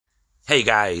Hey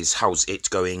guys, how's it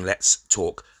going? Let's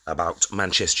talk about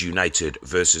Manchester United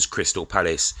versus Crystal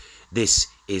Palace. This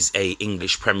is a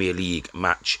English Premier League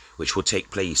match which will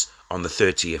take place on the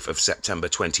 30th of September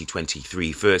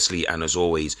 2023. Firstly, and as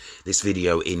always, this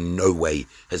video in no way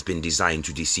has been designed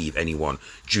to deceive anyone.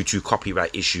 Due to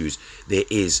copyright issues, there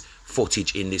is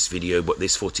footage in this video, but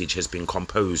this footage has been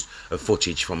composed of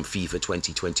footage from FIFA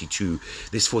 2022.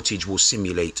 This footage will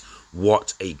simulate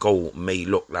what a goal may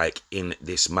look like in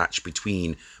this match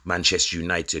between Manchester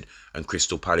United and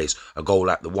Crystal Palace, a goal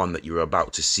like the one that you're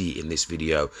about to see in this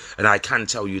video. And I can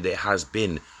tell you there has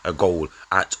been a goal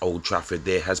at Old Trafford.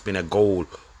 There has been a goal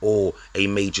or a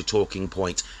major talking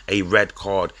point, a red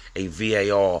card, a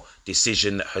VAR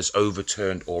decision that has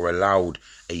overturned or allowed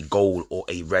a goal or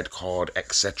a red card,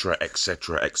 etc,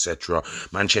 etc, etc.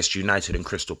 Manchester United and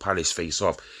Crystal Palace face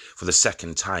off for the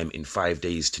second time in 5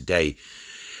 days today.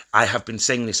 I have been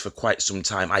saying this for quite some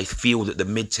time. I feel that the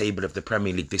mid-table of the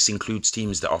Premier League, this includes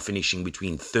teams that are finishing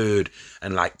between 3rd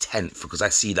and like 10th, because I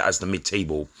see that as the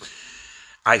mid-table.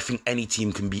 I think any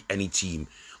team can beat any team.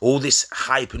 All this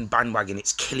hype and bandwagon,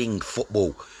 it's killing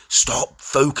football. Stop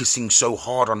focusing so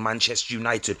hard on Manchester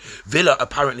United. Villa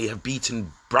apparently have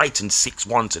beaten Brighton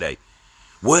 6-1 today.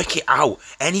 Work it out.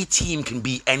 Any team can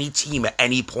beat any team at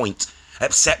any point.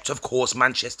 Except, of course,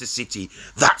 Manchester City.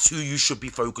 That's who you should be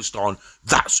focused on.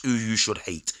 That's who you should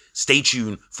hate. Stay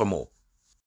tuned for more.